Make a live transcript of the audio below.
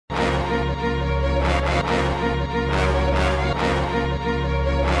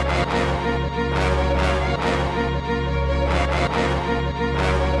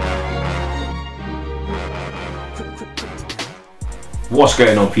What's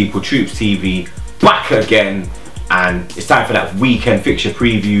going on, people? Troops TV back again, and it's time for that weekend fixture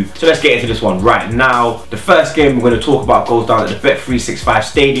preview. So let's get into this one right now. The first game we're going to talk about goes down at the Bet365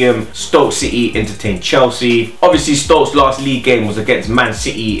 Stadium. Stoke City entertained Chelsea. Obviously, Stoke's last league game was against Man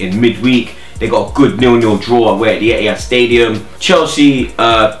City in midweek. They got a good 0-0 draw away at the Etihad Stadium. Chelsea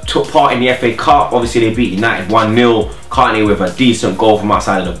took part in the FA Cup. Obviously, they beat United 1-0. Carney with a decent goal from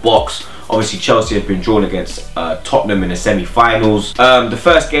outside of the box. Obviously, Chelsea have been drawn against Tottenham in the semi-finals. The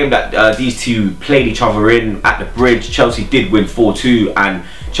first game that these two played each other in at the Bridge, Chelsea did win 4-2, and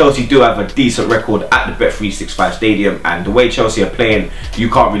Chelsea do have a decent record at the Bet365 Stadium, and the way Chelsea are playing, you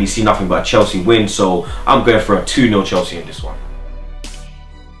can't really see nothing but a Chelsea win, so I'm going for a 2-0 Chelsea in this one.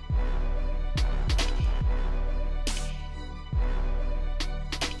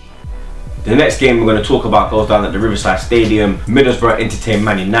 The next game we're going to talk about goes down at the Riverside Stadium. Middlesbrough entertained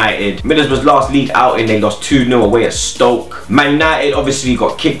Man United. Middlesbrough's last league outing, they lost 2-0 away at Stoke. Man United obviously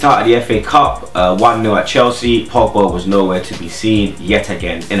got kicked out of the FA Cup, 1-0 at Chelsea. Pogba was nowhere to be seen yet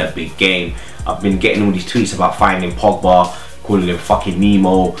again in a big game. I've been getting all these tweets about finding Pogba, calling him fucking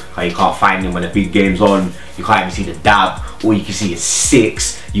Nemo, how you can't find him when the big game's on. You can't even see the dab. All you can see is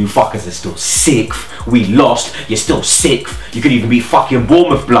 6. You fuckers are still 6th. We lost, you're still 6th. You could even beat fucking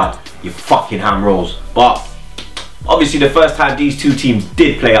Bournemouth, blood. You fucking ham rolls. But obviously the first time these two teams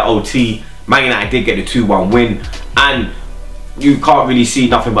did play at OT, Man United did get the 2-1 win, and you can't really see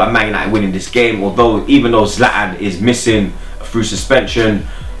nothing but Man United winning this game, even though Zlatan is missing through suspension.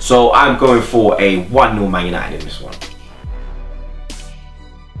 So I'm going for a 1-0 Man United in this one.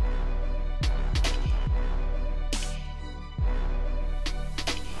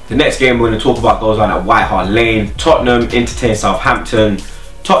 The next game we're going to talk about goes on at White Hart Lane. Tottenham entertained Southampton.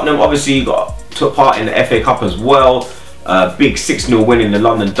 Tottenham obviously took part in the FA Cup as well. Big 6-0 win in the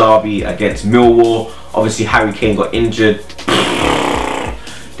London Derby against Millwall. Obviously Harry Kane got injured.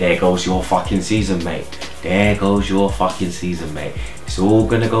 There goes your fucking season, mate. There goes your fucking season, mate. It's all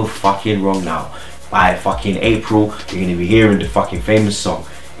gonna go fucking wrong now. By fucking April, you're gonna be hearing the fucking famous song.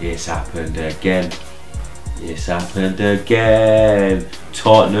 It's happened again. It's happened again.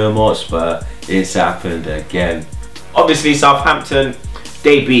 Tottenham Hotspur. It's happened again. Obviously Southampton,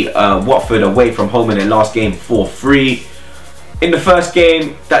 they beat Watford away from home in their last game 4-3. In the first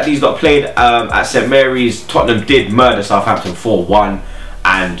game that these got played at St Mary's, Tottenham did murder Southampton 4-1,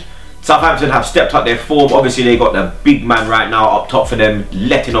 and Southampton have stepped up their form. Obviously they got the big man right now up top for them,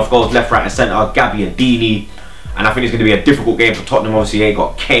 letting off goals left, right and centre, Gabby and Dini, and I think it's going to be a difficult game for Tottenham. Obviously they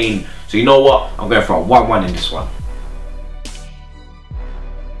got Kane, so you know what, I'm going for a 1-1 in this one.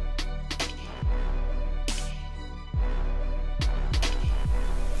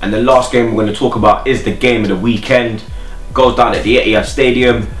 And the last game we're going to talk about is the game of the weekend. Goes down at the Etihad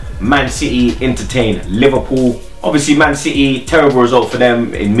Stadium. Man City entertained Liverpool. Obviously Man City, terrible result for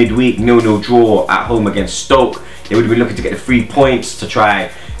them in midweek, 0-0 draw at home against Stoke. They would have been looking to get the 3 points to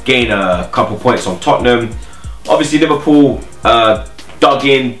try gain a couple points on Tottenham. Obviously Liverpool dug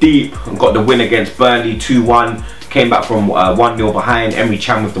in deep and got the win against Burnley 2-1. Came back from 1-0 behind. Emre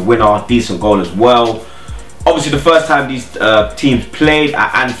Can with the winner, decent goal as well. Obviously the first time these teams played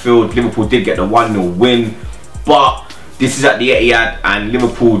at Anfield, Liverpool did get the 1-0 win, but this is at the Etihad and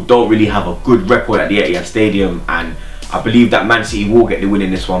Liverpool don't really have a good record at the Etihad Stadium, and I believe that Man City will get the win in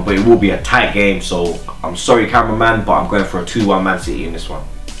this one, but it will be a tight game, so I'm sorry cameraman, but I'm going for a 2-1 Man City in this one.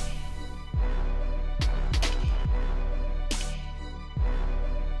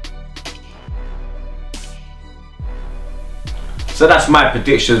 So that's my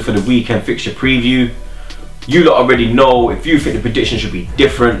predictions for the weekend fixture preview. You lot already know. If you think the predictions should be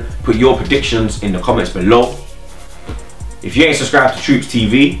different, put your predictions in the comments below. If you ain't subscribed to Troops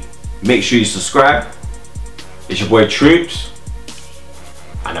TV, make sure you subscribe. It's your boy Troops,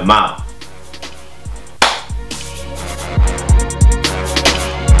 and I'm out.